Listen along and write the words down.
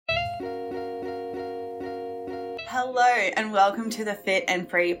Hello and welcome to the Fit and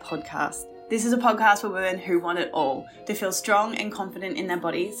Free podcast. This is a podcast for women who want it all, to feel strong and confident in their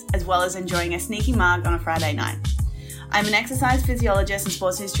bodies, as well as enjoying a sneaky mug on a Friday night. I'm an exercise physiologist and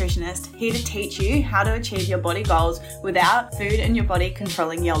sports nutritionist, here to teach you how to achieve your body goals without food and your body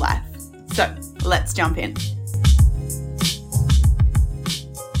controlling your life. So let's jump in.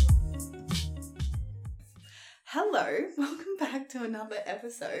 Hello, welcome back to another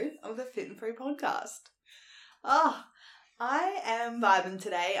episode of the Fit and Free podcast. I am vibing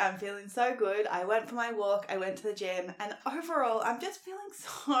today. I'm feeling so good. I went for my walk, I went to the gym, and overall, I'm just feeling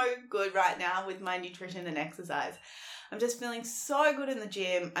so good right now with my nutrition and exercise. I'm just feeling so good in the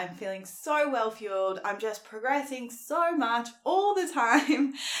gym. I'm feeling so well fueled. I'm just progressing so much all the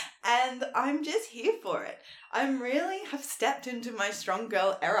time, and I'm just here for it. I really have stepped into my strong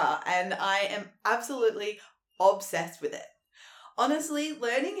girl era, and I am absolutely obsessed with it. Honestly,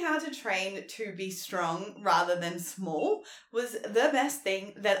 learning how to train to be strong rather than small was the best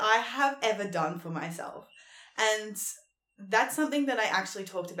thing that I have ever done for myself. And that's something that I actually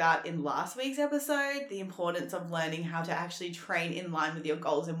talked about in last week's episode, the importance of learning how to actually train in line with your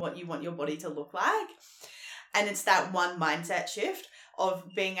goals and what you want your body to look like. And it's that one mindset shift of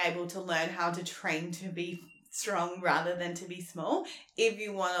being able to learn how to train to be strong rather than to be small if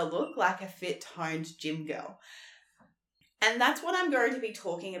you want to look like a fit, toned gym girl. And that's what I'm going to be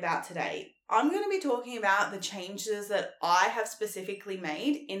talking about today. I'm going to be talking about the changes that I have specifically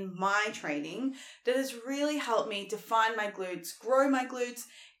made in my training that has really helped me define my glutes, grow my glutes,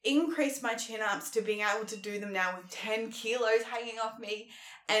 increase my chin-ups to being able to do them now with 10 kilos hanging off me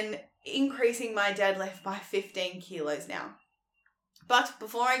and increasing my deadlift by 15 kilos now. But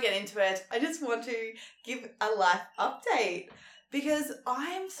before I get into it, I just want to give a life update because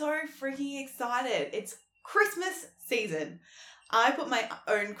I am so freaking excited. It's Christmas season. I put my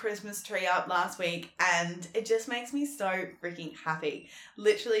own Christmas tree up last week and it just makes me so freaking happy.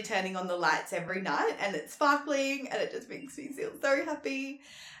 Literally turning on the lights every night and it's sparkling and it just makes me feel so happy.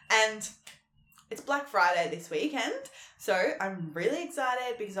 And it's Black Friday this weekend, so I'm really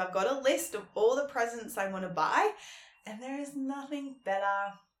excited because I've got a list of all the presents I want to buy, and there is nothing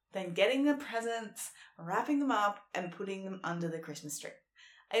better than getting the presents, wrapping them up and putting them under the Christmas tree.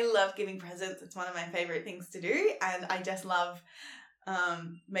 I love giving presents. It's one of my favorite things to do. And I just love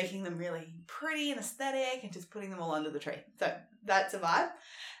making them really pretty and aesthetic and just putting them all under the tree. So that's a vibe.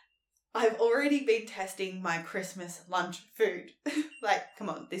 I've already been testing my Christmas lunch food. Like, come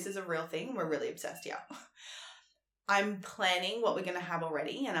on, this is a real thing. We're really obsessed here. I'm planning what we're going to have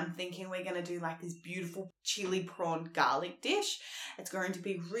already, and I'm thinking we're going to do like this beautiful chili prawn garlic dish. It's going to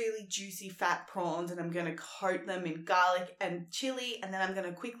be really juicy fat prawns, and I'm going to coat them in garlic and chili, and then I'm going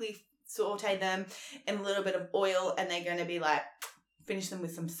to quickly saute them in a little bit of oil, and they're going to be like, finish them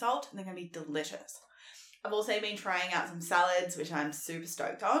with some salt, and they're going to be delicious. I've also been trying out some salads, which I'm super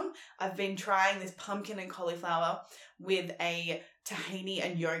stoked on. I've been trying this pumpkin and cauliflower with a tahini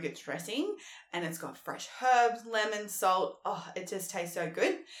and yogurt dressing, and it's got fresh herbs, lemon, salt. Oh, it just tastes so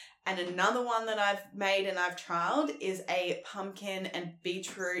good. And another one that I've made and I've trialed is a pumpkin and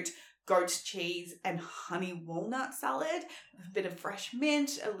beetroot, goat cheese and honey walnut salad with a bit of fresh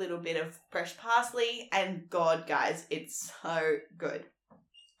mint, a little bit of fresh parsley, and God, guys, it's so good.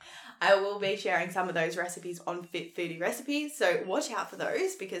 I will be sharing some of those recipes on Fit Foodie Recipes, so watch out for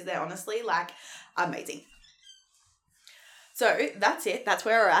those because they're honestly like amazing. So that's it. That's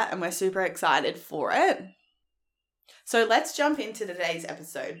where we're at and we're super excited for it. So let's jump into today's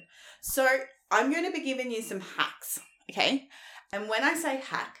episode. So I'm going to be giving you some hacks, okay? And when I say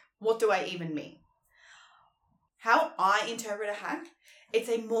hack, what do I even mean? How I interpret a hack, it's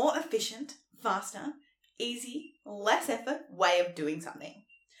a more efficient, faster, easy, less effort way of doing something.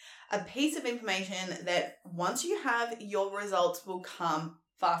 A piece of information that once you have, your results will come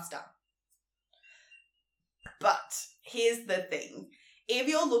faster. But here's the thing. If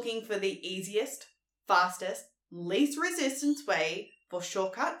you're looking for the easiest, fastest, least resistance way for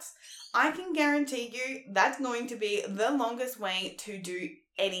shortcuts, I can guarantee you that's going to be the longest way to do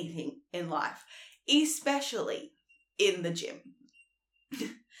anything in life, especially in the gym.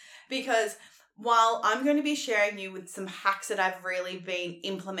 Because while I'm going to be sharing you with some hacks that I've really been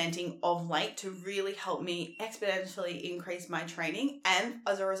implementing of late to really help me exponentially increase my training, and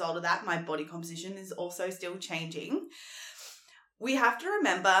as a result of that, my body composition is also still changing, we have to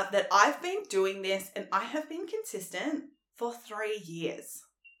remember that I've been doing this and I have been consistent for 3 years.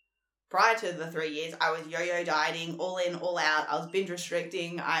 Prior to the 3 years, I was yo-yo dieting, all in, all out. I was binge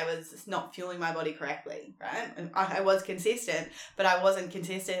restricting. I was not fueling my body correctly, right? And I was consistent, but I wasn't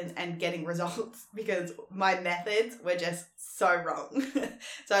consistent and getting results because my methods were just so wrong.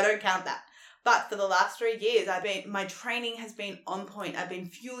 So I don't count that. But for the last 3 years, my training has been on point. I've been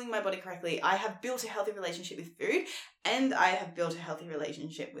fueling my body correctly. I have built a healthy relationship with food, and I have built a healthy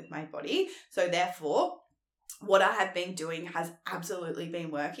relationship with my body. So therefore, what I have been doing has absolutely been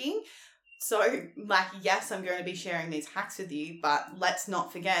working. So, yes, I'm going to be sharing these hacks with you, but let's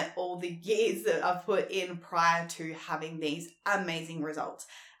not forget all the years that I've put in prior to having these amazing results.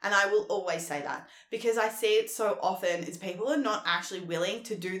 And I will always say that because I see it so often is people are not actually willing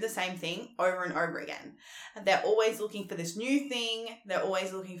to do the same thing over and over again. And they're always looking for this new thing. They're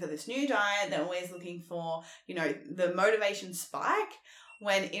always looking for this new diet. They're always looking for, the motivation spike,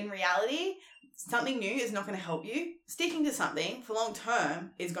 when in reality, something new is not going to help you. Sticking to something for long term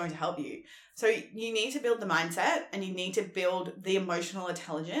is going to help you. So you need to build the mindset and you need to build the emotional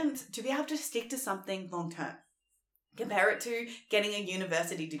intelligence to be able to stick to something long term. Compare it to getting a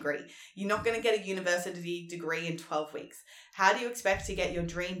university degree. You're not going to get a university degree in 12 weeks. How do you expect to get your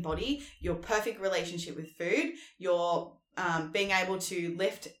dream body, your perfect relationship with food, your being able to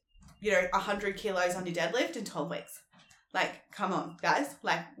lift, 100 kilos on your deadlift in 12 weeks? Come on, guys.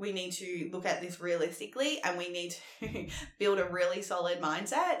 We need to look at this realistically, and we need to build a really solid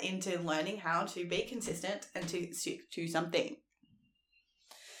mindset into learning how to be consistent and to stick to something.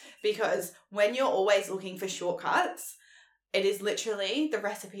 Because when you're always looking for shortcuts, it is literally the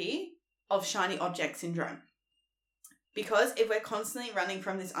recipe of shiny object syndrome. Because if we're constantly running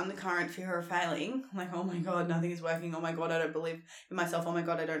from this undercurrent fear of failing, oh my God, nothing is working. Oh my God, I don't believe in myself. Oh my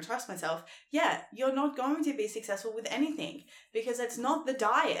God, I don't trust myself. Yeah, you're not going to be successful with anything because it's not the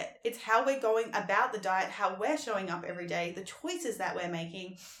diet. It's how we're going about the diet, how we're showing up every day, the choices that we're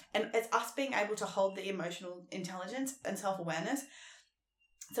making. And it's us being able to hold the emotional intelligence and self-awareness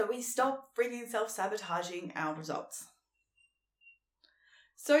so we stop freaking self-sabotaging our results.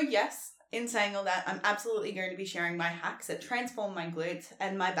 So yes, in saying all that, I'm absolutely going to be sharing my hacks that transform my glutes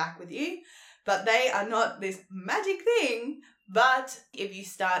and my back with you, but they are not this magic thing. But if you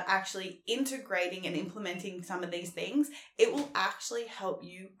start actually integrating and implementing some of these things, it will actually help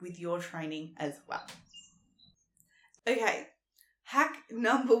you with your training as well. Okay, hack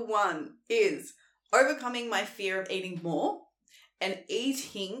number 1 is overcoming my fear of eating more and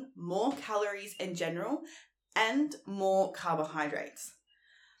eating more calories in general and more carbohydrates.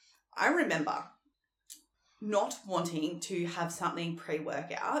 I remember not wanting to have something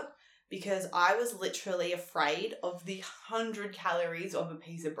pre-workout because I was literally afraid of the 100 calories of a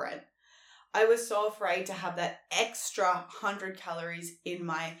piece of bread. I was so afraid to have that extra 100 calories in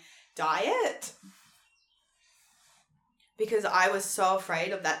my diet because I was so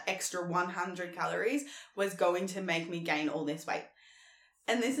afraid of that extra 100 calories was going to make me gain all this weight.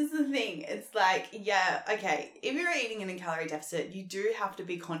 And this is the thing. It's if you're eating in a calorie deficit, you do have to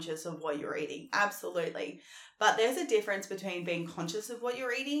be conscious of what you're eating. Absolutely. But there's a difference between being conscious of what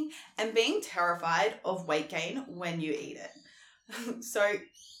you're eating and being terrified of weight gain when you eat it. So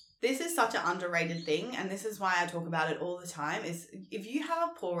this is such an underrated thing. And this is why I talk about it all the time is if you have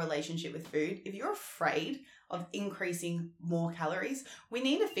a poor relationship with food, if you're afraid of increasing more calories, we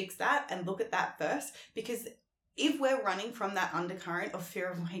need to fix that and look at that first, because if we're running from that undercurrent of fear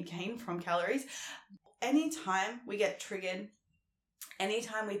of weight gain from calories, anytime we get triggered,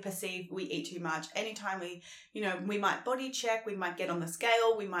 anytime we perceive we eat too much, anytime we might body check, we might get on the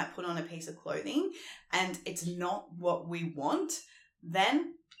scale, we might put on a piece of clothing and it's not what we want,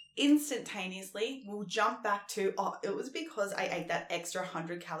 then instantaneously we'll jump back to, it was because I ate that extra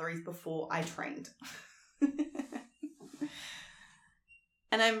 100 calories before I trained.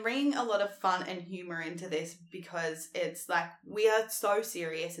 And I'm bringing a lot of fun and humor into this because it's we are so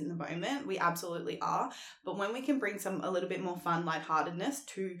serious in the moment. We absolutely are. But when we can bring a little bit more fun, lightheartedness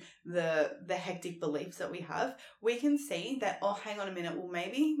to the hectic beliefs that we have, we can see that, hang on a minute, well,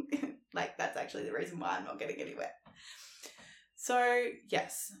 maybe that's actually the reason why I'm not getting anywhere. So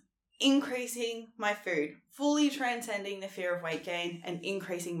yes, increasing my food, fully transcending the fear of weight gain and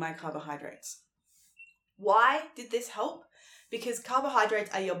increasing my carbohydrates. Why did this help? Because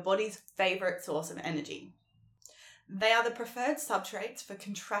carbohydrates are your body's favorite source of energy. They are the preferred substrates for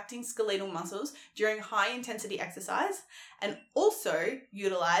contracting skeletal muscles during high-intensity exercise and also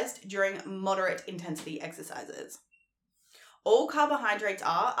utilized during moderate-intensity exercises. All carbohydrates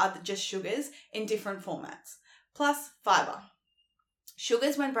are just sugars in different formats, plus fiber.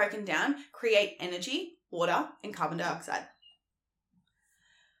 Sugars, when broken down, create energy, water, and carbon dioxide.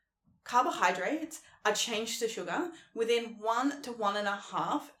 Carbohydrates are changed to sugar within 1 to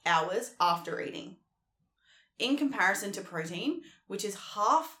 1.5 hours after eating. In comparison to protein, which is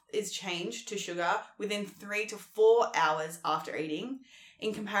half is changed to sugar within 3 to 4 hours after eating.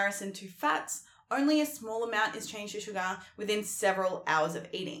 In comparison to fats, only a small amount is changed to sugar within several hours of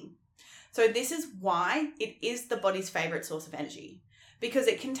eating. So this is why it is the body's favorite source of energy, because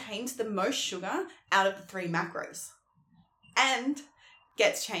it contains the most sugar out of the 3 macros and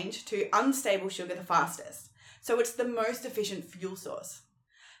gets changed to unstable sugar the fastest. So it's the most efficient fuel source.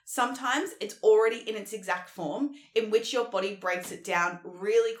 Sometimes it's already in its exact form, in which your body breaks it down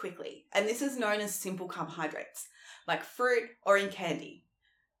really quickly. And this is known as simple carbohydrates, like fruit or in candy.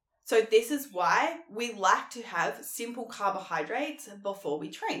 So this is why we like to have simple carbohydrates before we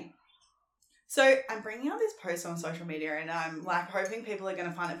train. So I'm bringing out this post on social media and I'm like hoping people are going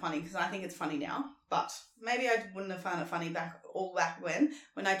to find it funny, because I think it's funny now, but maybe I wouldn't have found it funny back when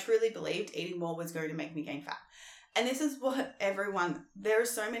I truly believed eating more was going to make me gain fat. And this is what there are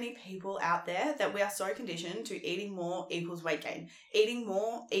so many people out there that we are so conditioned to eating more equals weight gain. Eating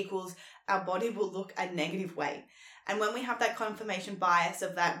more equals our body will look a negative way. And when we have that confirmation bias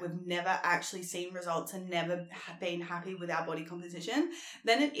of that we've never actually seen results and never been happy with our body composition,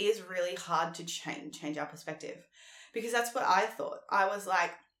 then it is really hard to change our perspective. Because that's what I thought. I was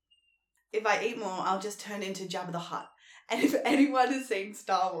like, if I eat more, I'll just turn into Jabba the Hutt. And if anyone has seen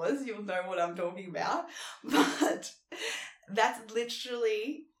Star Wars, you'll know what I'm talking about. But that's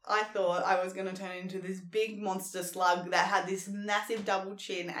literally, I thought I was going to turn into this big monster slug that had this massive double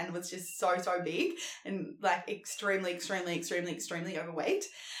chin and was just so big and like extremely overweight.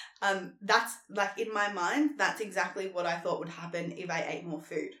 That's like in my mind, that's exactly what I thought would happen if I ate more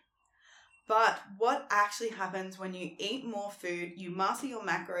food. But what actually happens when you eat more food, you master your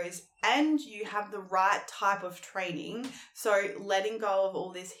macros, and you have the right type of training, so letting go of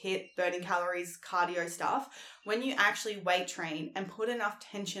all this HIIT, burning calories, cardio stuff, when you actually weight train and put enough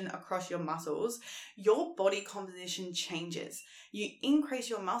tension across your muscles, your body composition changes. You increase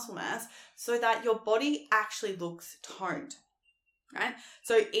your muscle mass so that your body actually looks toned. Right?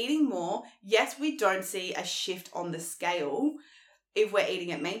 So eating more, yes, we don't see a shift on the scale. If we're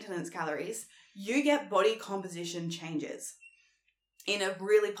eating at maintenance calories, you get body composition changes in a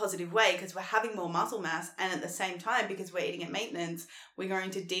really positive way because we're having more muscle mass, and at the same time, because we're eating at maintenance, we're going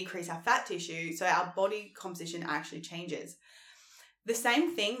to decrease our fat tissue, so our body composition actually changes. The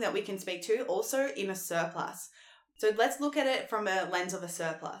same thing that we can speak to also in a surplus. So let's look at it from a lens of a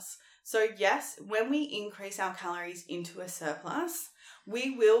surplus. So yes, when we increase our calories into a surplus,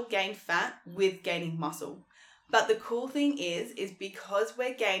 we will gain fat with gaining muscle. But the cool thing is because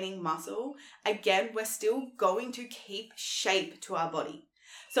we're gaining muscle, again, we're still going to keep shape to our body.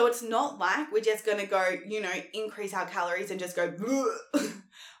 So it's not like we're just going to go, increase our calories and just go,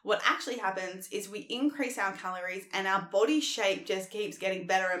 what actually happens is we increase our calories and our body shape just keeps getting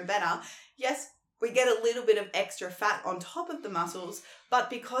better and better. Yes, we get a little bit of extra fat on top of the muscles, but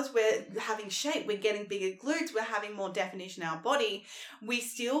because we're having shape, we're getting bigger glutes, we're having more definition in our body, we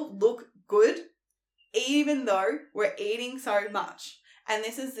still look good, even though we're eating so much. And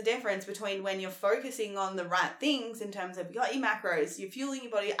this is the difference between when you're focusing on the right things in terms of you got your macros, you're fueling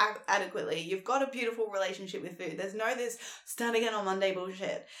your body adequately, you've got a beautiful relationship with food, there's no this start again on Monday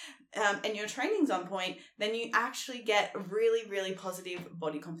bullshit, and your training's on point, then you actually get really, really positive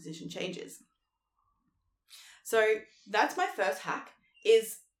body composition changes. So that's my first hack,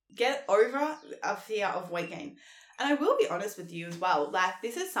 is get over a fear of weight gain. And I will be honest with you as well, like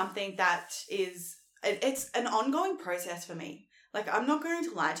this is something that it's an ongoing process for me. Like, I'm not going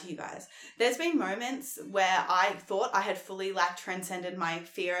to lie to you guys. There's been moments where I thought I had fully transcended my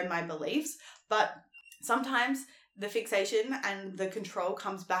fear and my beliefs, but sometimes the fixation and the control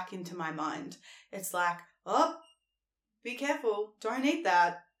comes back into my mind. It's like, oh, be careful. Don't eat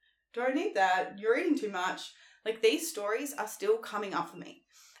that. Don't eat that. You're eating too much. Like, these stories are still coming up for me.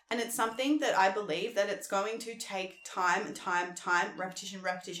 And it's something that I believe that it's going to take time,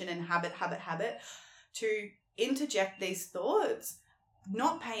 repetition, and habit to interject these thoughts,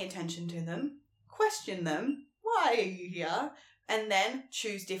 not pay attention to them, question them, why are you here? And then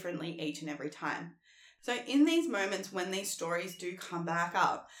choose differently each and every time. So in these moments when these stories do come back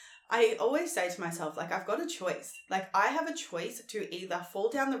up, I always say to myself, like, I've got a choice. Like, I have a choice to either fall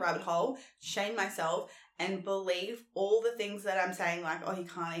down the rabbit hole, shame myself, and believe all the things that I'm saying, like, oh, you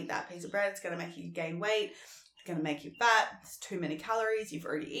can't eat that piece of bread, it's going to make you gain weight, it's going to make you fat, it's too many calories, you've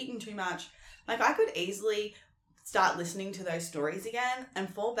already eaten too much. Like, I could easily start listening to those stories again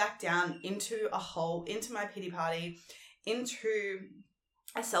and fall back down into a hole, into my pity party, into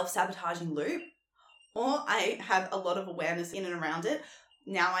a self-sabotaging loop, or I have a lot of awareness in and around it.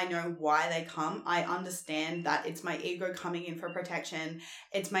 Now I know why they come. I understand that it's my ego coming in for protection.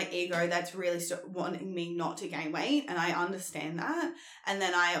 It's my ego that's really wanting me not to gain weight, and I understand that. And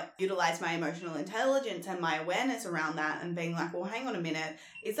then I utilize my emotional intelligence and my awareness around that and being like, well, hang on a minute.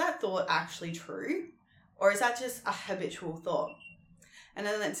 Is that thought actually true? Or is that just a habitual thought? And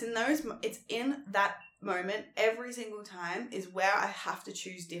then it's in that moment every single time is where I have to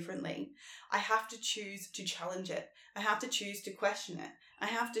choose differently. I have to choose to challenge it. I have to choose to question it. I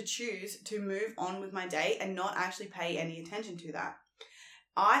have to choose to move on with my day and not actually pay any attention to that.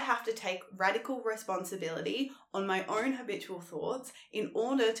 I have to take radical responsibility on my own habitual thoughts in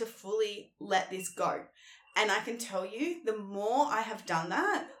order to fully let this go. And I can tell you, the more I have done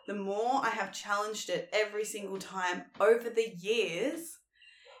that, the more I have challenged it every single time over the years,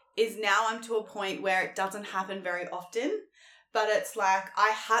 is now I'm to a point where it doesn't happen very often, but it's like I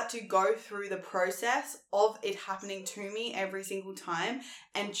had to go through the process of it happening to me every single time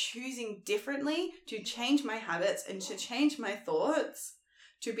and choosing differently to change my habits and to change my thoughts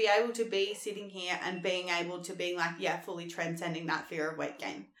to be able to be sitting here and being able to be like, fully transcending that fear of weight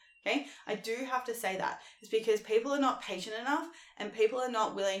gain. Okay, I do have to say that. It's because people are not patient enough and people are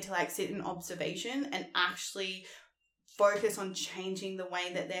not willing to like sit in observation and actually focus on changing the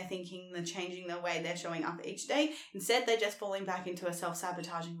way that they're thinking, changing the way they're showing up each day. Instead, they're just falling back into a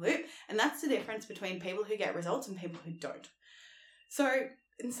self-sabotaging loop. And that's the difference between people who get results and people who don't. So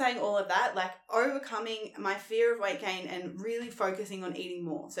in saying all of that, like overcoming my fear of weight gain and really focusing on eating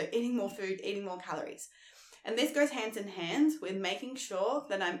more. So eating more food, eating more calories. And this goes hands in hand with making sure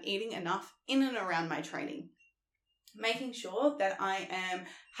that I'm eating enough in and around my training. Making sure that I am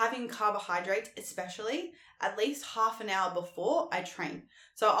having carbohydrates, especially at least half an hour before I train.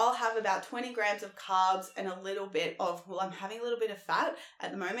 So I'll have about 20 grams of carbs and a little bit of, I'm having a little bit of fat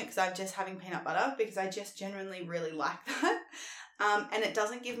at the moment because I'm just having peanut butter because I just genuinely really like that. And it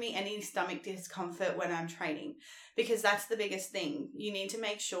doesn't give me any stomach discomfort when I'm training, because that's the biggest thing. You need to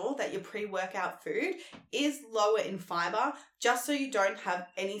make sure that your pre-workout food is lower in fiber, just so you don't have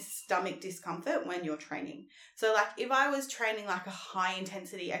any stomach discomfort when you're training. So like if I was training like a high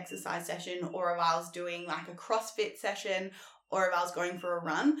intensity exercise session, or if I was doing like a CrossFit session, or if I was going for a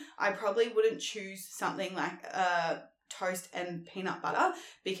run, I probably wouldn't choose something like toast and peanut butter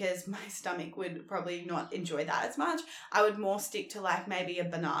because my stomach would probably not enjoy that as much. I would more stick to like maybe a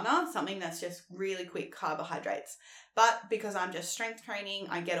banana, something that's just really quick carbohydrates. But because I'm just strength training,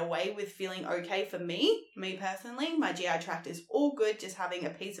 I get away with feeling okay for me personally. My GI tract is all good just having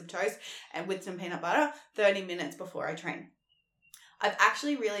a piece of toast and with some peanut butter 30 minutes before I train. I've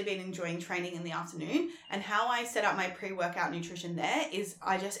actually really been enjoying training in the afternoon, and how I set up my pre-workout nutrition there is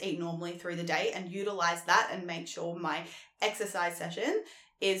I just eat normally through the day and utilize that and make sure my exercise session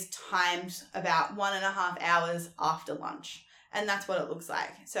is timed about 1.5 hours after lunch. And that's what it looks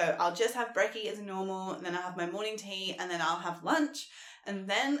like. So I'll just have brekkie as normal, and then I'll have my morning tea, and then I'll have lunch. And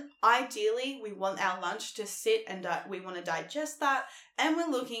then ideally we want our lunch to sit and we want to digest that. And we're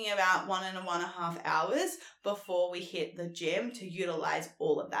looking about 1.5 hours before we hit the gym to utilize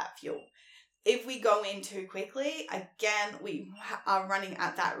all of that fuel. If we go in too quickly, again, we are running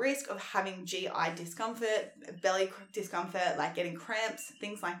at that risk of having GI discomfort, belly discomfort, like getting cramps,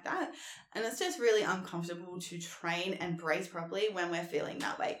 things like that. And it's just really uncomfortable to train and brace properly when we're feeling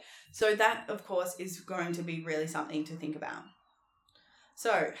that way. So that, of course, is going to be really something to think about.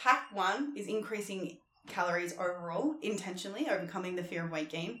 So hack 1 is increasing calories overall, intentionally overcoming the fear of weight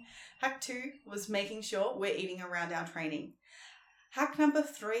gain. Hack 2 was making sure we're eating around our training. Hack number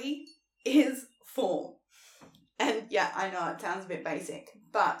 3 is form. And yeah, I know it sounds a bit basic,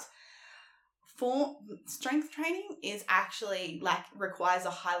 but for strength training is actually like requires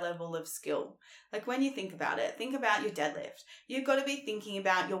a high level of skill. Like when you think about it, think about your deadlift. You've got to be thinking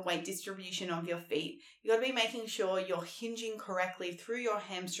about your weight distribution of your feet. You've got to be making sure you're hinging correctly through your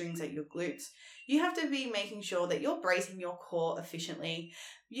hamstrings at your glutes. You have to be making sure that you're bracing your core efficiently.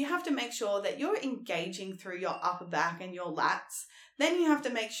 You have to make sure that you're engaging through your upper back and your lats. Then you have to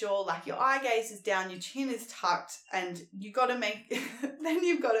make sure like your eye gaze is down, your chin is tucked, and you got to then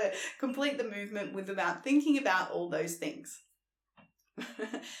you've got to complete the movement with thinking about all those things.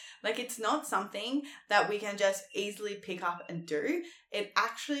 Like it's not something that we can just easily pick up and do. It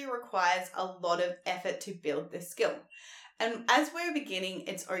actually requires a lot of effort to build this skill. And as we're beginning,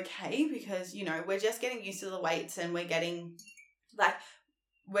 it's okay because, we're just getting used to the weights and we're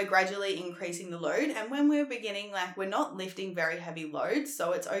gradually increasing the load. And when we're beginning, we're not lifting very heavy loads.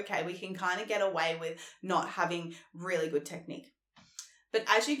 So it's okay. We can kind of get away with not having really good technique. But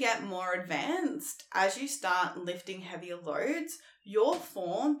as you get more advanced, as you start lifting heavier loads, your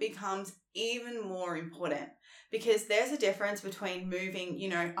form becomes even more important because there's a difference between moving,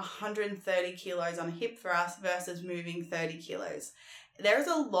 130 kilos on a hip thrust versus moving 30 kilos. There is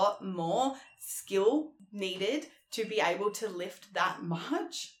a lot more skill needed to be able to lift that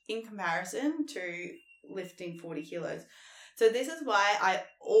much in comparison to lifting 40 kilos. So this is why I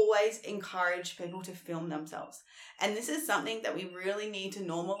always encourage people to film themselves. And this is something that we really need to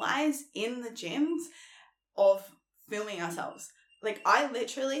normalize in the gyms of filming ourselves. Like, I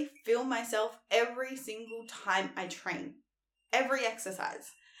literally film myself every single time I train, every exercise.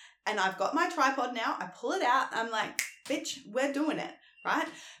 And I've got my tripod now. I pull it out. I'm like, bitch, we're doing it, right?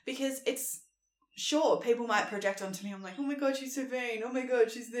 Because it's, sure, people might project onto me. I'm like, oh my God, she's so vain. Oh my God,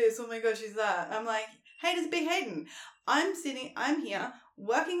 she's this. Oh my God, she's that. I'm like, haters be hating. I'm here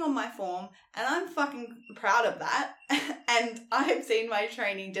working on my form, and I'm fucking proud of that. And I've seen my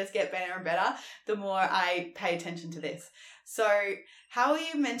training just get better and better the more I pay attention to this. So how are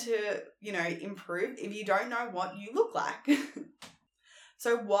you meant to, improve if you don't know what you look like?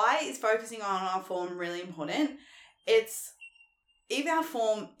 So why is focusing on our form really important? It's, if our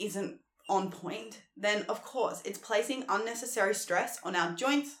form isn't on point, then of course it's placing unnecessary stress on our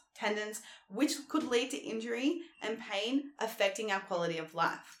joints, tendons, which could lead to injury and pain, affecting our quality of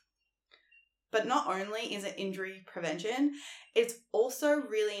life. But not only is it injury prevention, it's also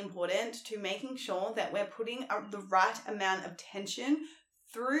really important to making sure that we're putting the right amount of tension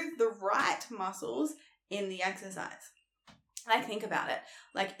through the right muscles in the exercise. Like, think about it.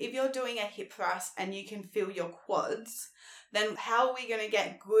 Like, if you're doing a hip thrust and you can feel your quads, then how are we going to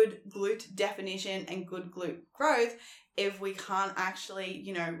get good glute definition and good glute growth if we can't actually,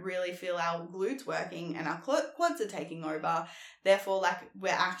 really feel our glutes working and our quads are taking over? Therefore, like, we're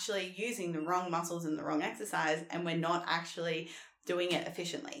actually using the wrong muscles in the wrong exercise, and we're not actually doing it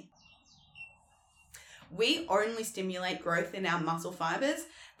efficiently. We only stimulate growth in our muscle fibers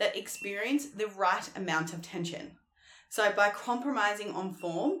that experience the right amount of tension. So by compromising on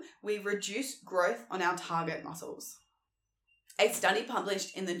form, we reduce growth on our target muscles. A study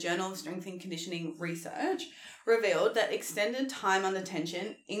published in the Journal of Strength and Conditioning Research revealed that extended time under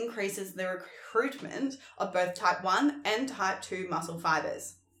tension increases the recruitment of both type 1 and type 2 muscle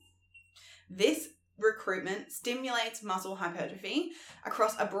fibers. This recruitment stimulates muscle hypertrophy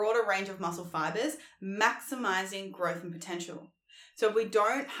across a broader range of muscle fibers, maximizing growth and potential. So if we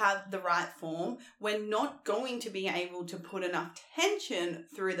don't have the right form, we're not going to be able to put enough tension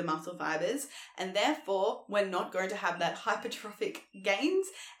through the muscle fibers, and therefore we're not going to have that hypertrophic gains,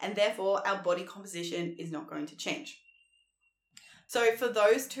 and therefore our body composition is not going to change. So for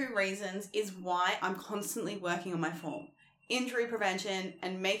those two reasons is why I'm constantly working on my form. Injury prevention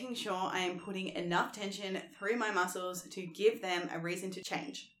and making sure I am putting enough tension through my muscles to give them a reason to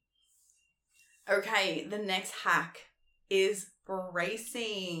change. Okay, the next hack is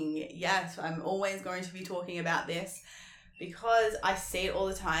bracing. Yes, I'm always going to be talking about this because I see it all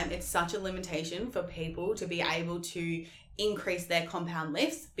the time. It's such a limitation for people to be able to increase their compound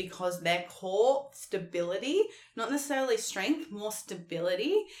lifts because their core stability, not necessarily strength, more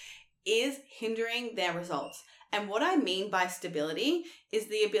stability, is hindering their results. And what I mean by stability is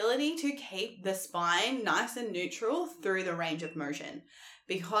the ability to keep the spine nice and neutral through the range of motion.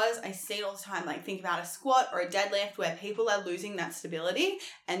 Because I see it all the time, like think about a squat or a deadlift where people are losing that stability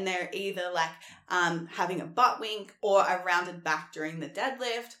and they're either like having a butt wink or a rounded back during the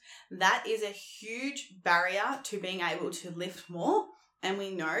deadlift. That is a huge barrier to being able to lift more. And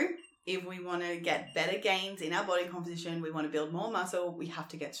we know if we want to get better gains in our body composition, we want to build more muscle, we have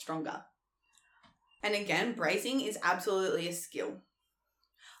to get stronger. And again, bracing is absolutely a skill.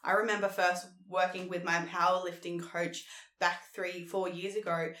 I remember first working with my powerlifting coach back 3-4 years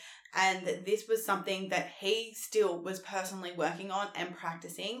ago, and this was something that he still was personally working on and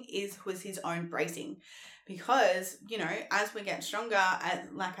practicing was his own bracing. Because, as we get stronger,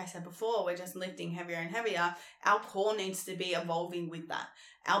 like I said before, we're just lifting heavier and heavier, our core needs to be evolving with that.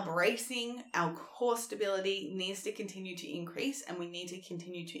 Our bracing, our core stability needs to continue to increase, and we need to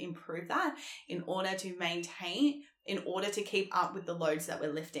continue to improve that in order to keep up with the loads that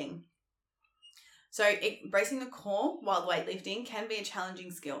we're lifting. So bracing the core while weightlifting can be a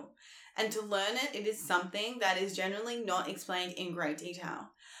challenging skill. And to learn it, it is something that is generally not explained in great detail.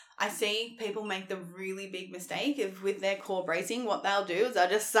 I see people make the really big mistake of with their core bracing, what they'll do is they'll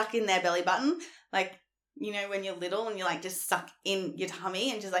just suck in their belly button. Like, when you're little and you like just suck in your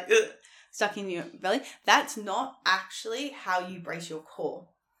tummy and just like stuck in your belly. That's not actually how you brace your core.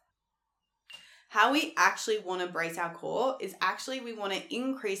 How we actually want to brace our core is actually we want to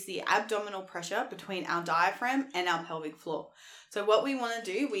increase the abdominal pressure between our diaphragm and our pelvic floor. So what we want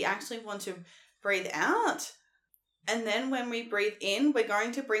to do, we actually want to breathe out. And then when we breathe in, we're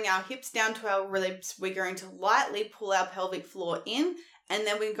going to bring our hips down to our ribs. We're going to lightly pull our pelvic floor in. And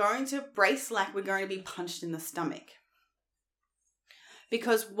then we're going to brace like we're going to be punched in the stomach.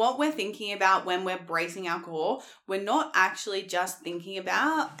 Because what we're thinking about when we're bracing our core, we're not actually just thinking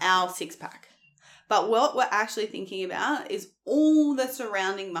about our six-pack. But what we're actually thinking about is all the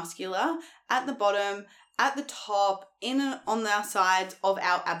surrounding muscular at the bottom, at the top, on our sides of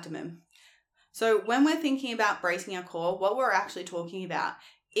our abdomen. So when we're thinking about bracing our core, what we're actually talking about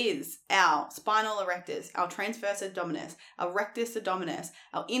is our spinal erectors, our transverse abdominis, our rectus abdominis,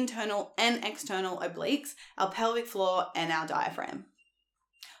 our internal and external obliques, our pelvic floor, and our diaphragm.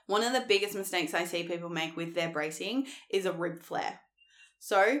 One of the biggest mistakes I see people make with their bracing is a rib flare.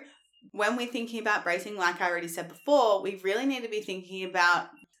 So when we're thinking about bracing, like I already said before, we really need to be thinking about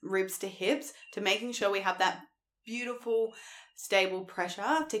ribs to hips to making sure we have that beautiful, stable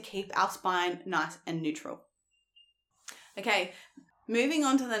pressure to keep our spine nice and neutral. Okay, moving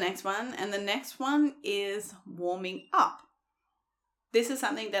on to the next one, and the next one is warming up. This is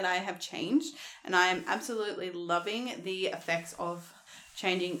something that I have changed, and I am absolutely loving the effects of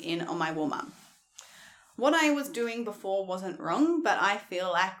changing in on my warm-up. What I was doing before wasn't wrong, but I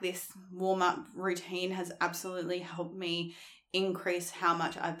feel like this warm-up routine has absolutely helped me increase how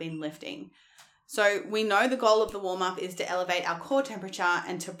much I've been lifting. So we know the goal of the warm-up is to elevate our core temperature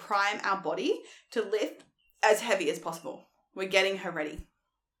and to prime our body to lift as heavy as possible. We're getting her ready.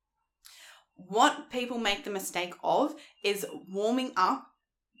 What people make the mistake of is warming up.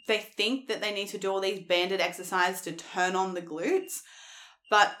 They think that they need to do all these banded exercises to turn on the glutes,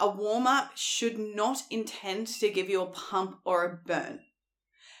 but a warm-up should not intend to give you a pump or a burn,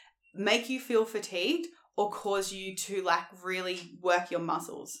 make you feel fatigued, or cause you to really work your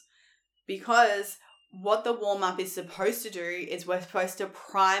muscles. Because what the warm-up is supposed to do is we're supposed to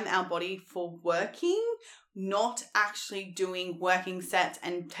prime our body for working, not actually doing working sets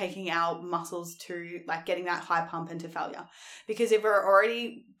and taking our muscles to getting that high pump into failure. Because if we're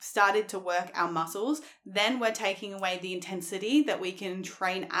already started to work our muscles, then we're taking away the intensity that we can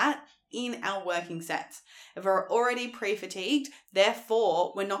train at in our working sets. If we're already pre-fatigued,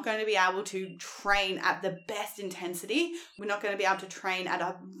 therefore we're not going to be able to train at the best intensity. We're not going to be able to train at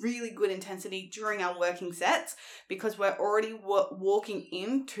a really good intensity during our working sets because we're already walking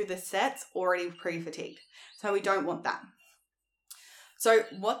into the sets already pre-fatigued. So we don't want that. So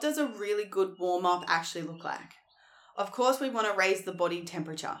what does a really good warm-up actually look like? Of course, we want to raise the body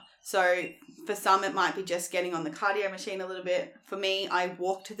temperature. So for some, it might be just getting on the cardio machine a little bit. For me, I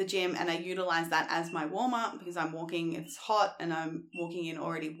walk to the gym and I utilize that as my warm-up because I'm walking, it's hot and I'm walking in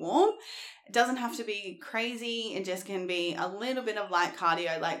already warm. It doesn't have to be crazy. It just can be a little bit of light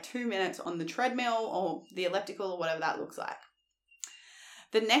cardio, like 2 minutes on the treadmill or the elliptical or whatever that looks like.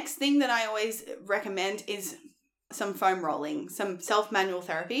 The next thing that I always recommend is some foam rolling, some self-manual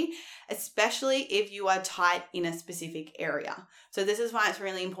therapy, especially if you are tight in a specific area. So this is why it's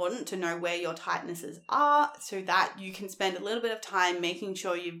really important to know where your tightnesses are so that you can spend a little bit of time making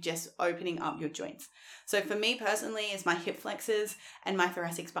sure you're just opening up your joints. So for me personally, it's my hip flexors and my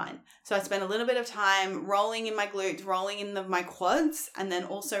thoracic spine. So I spend a little bit of time rolling in my glutes, rolling in my quads, and then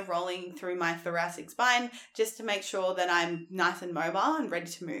also rolling through my thoracic spine just to make sure that I'm nice and mobile and ready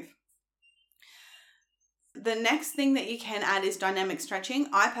to move. The next thing that you can add is dynamic stretching.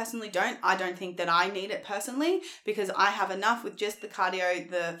 I personally don't. I don't think that I need it personally because I have enough with just the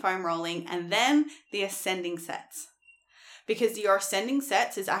cardio, the foam rolling, and then the ascending sets. Because your ascending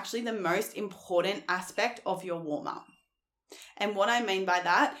sets is actually the most important aspect of your warm-up. And what I mean by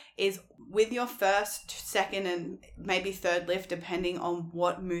that is with your first, second, and maybe third lift, depending on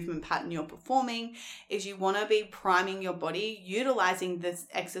what movement pattern you're performing, is you want to be priming your body, utilizing this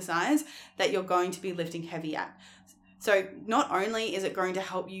exercise that you're going to be lifting heavy at. So not only is it going to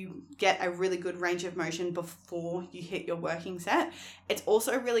help you get a really good range of motion before you hit your working set, it's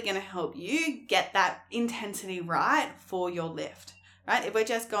also really going to help you get that intensity right for your lift. Right? If we're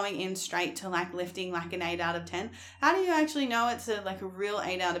just going in straight to lifting an 8 out of 10, how do you actually know it's a real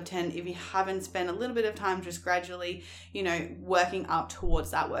 8 out of 10 if you haven't spent a little bit of time just gradually, working up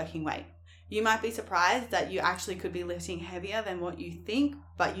towards that working weight? You might be surprised that you actually could be lifting heavier than what you think,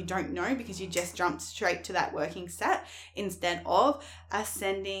 but you don't know because you just jumped straight to that working set instead of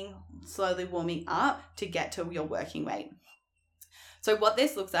ascending, slowly warming up to get to your working weight. So what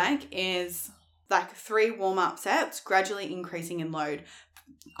this looks like is 3 warm-up sets, gradually increasing in load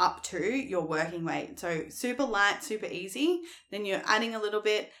up to your working weight. So super light, super easy. Then you're adding a little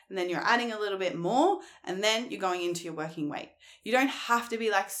bit, and then you're adding a little bit more, and then you're going into your working weight. You don't have to be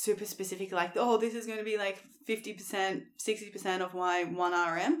super specific, this is going to be 50%, 60% of my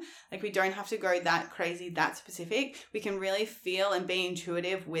 1 RM. We don't have to go that crazy, that specific. We can really feel and be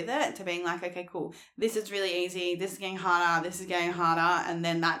intuitive with it to being okay, cool. This is really easy. This is getting harder. This is getting harder. And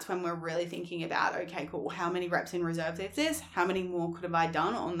then that's when we're really thinking about, okay, cool. How many reps in reserve is this? How many more could have I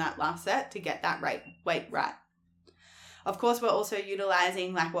done on that last set to get that weight right? Of course, we're also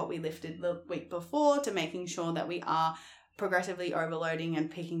utilizing like what we lifted the week before to making sure that we are progressively overloading and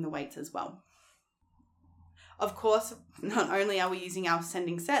picking the weights as well. Of course, not only are we using our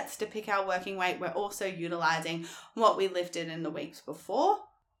ascending sets to pick our working weight, we're also utilizing what we lifted in the weeks before,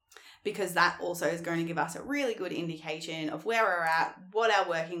 because that also is going to give us a really good indication of where we're at, what our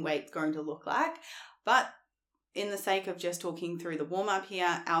working weight's going to look like. But in the sake of just talking through the warm-up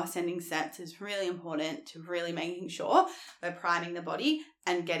here, our ascending sets is really important to really making sure we're priming the body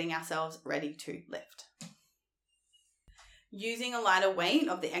and getting ourselves ready to lift. Using a lighter weight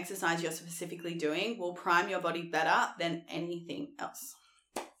of the exercise you're specifically doing will prime your body better than anything else.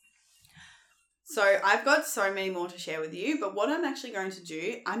 So I've got so many more to share with you, but what I'm actually going to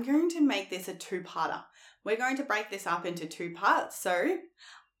do, I'm going to make this a two-parter. We're going to break this up into 2 parts. So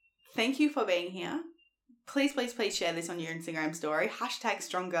thank you for being here. Please, please, please share this on your Instagram story.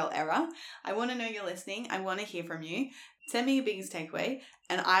 #StrongGirlEra. I want to know you're listening. I want to hear from you. Send me your biggest takeaway,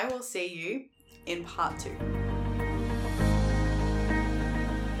 and I will see you in part 2.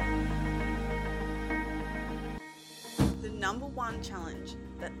 Number 1 challenge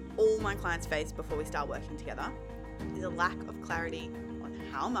that all my clients face before we start working together is a lack of clarity on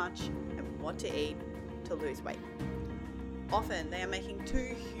how much and what to eat to lose weight. Often they are making 2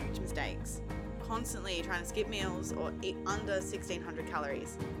 huge mistakes, constantly trying to skip meals or eat under 1,600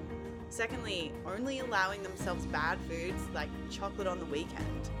 calories. Secondly, only allowing themselves bad foods like chocolate on the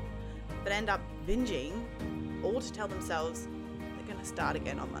weekend, but end up binging, all to tell themselves they're going to start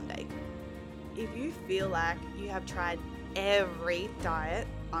again on Monday. If you feel like you have tried every diet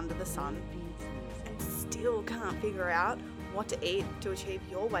under the sun and still can't figure out what to eat to achieve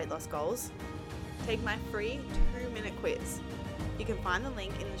your weight loss goals, take my free 2-minute quiz. You can find the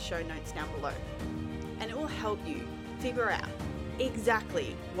link in the show notes down below, and it will help you figure out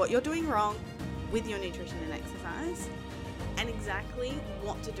exactly what you're doing wrong with your nutrition and exercise and exactly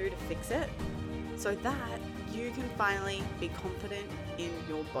what to do to fix it so that you can finally be confident in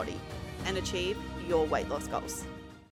your body and achieve your weight loss goals.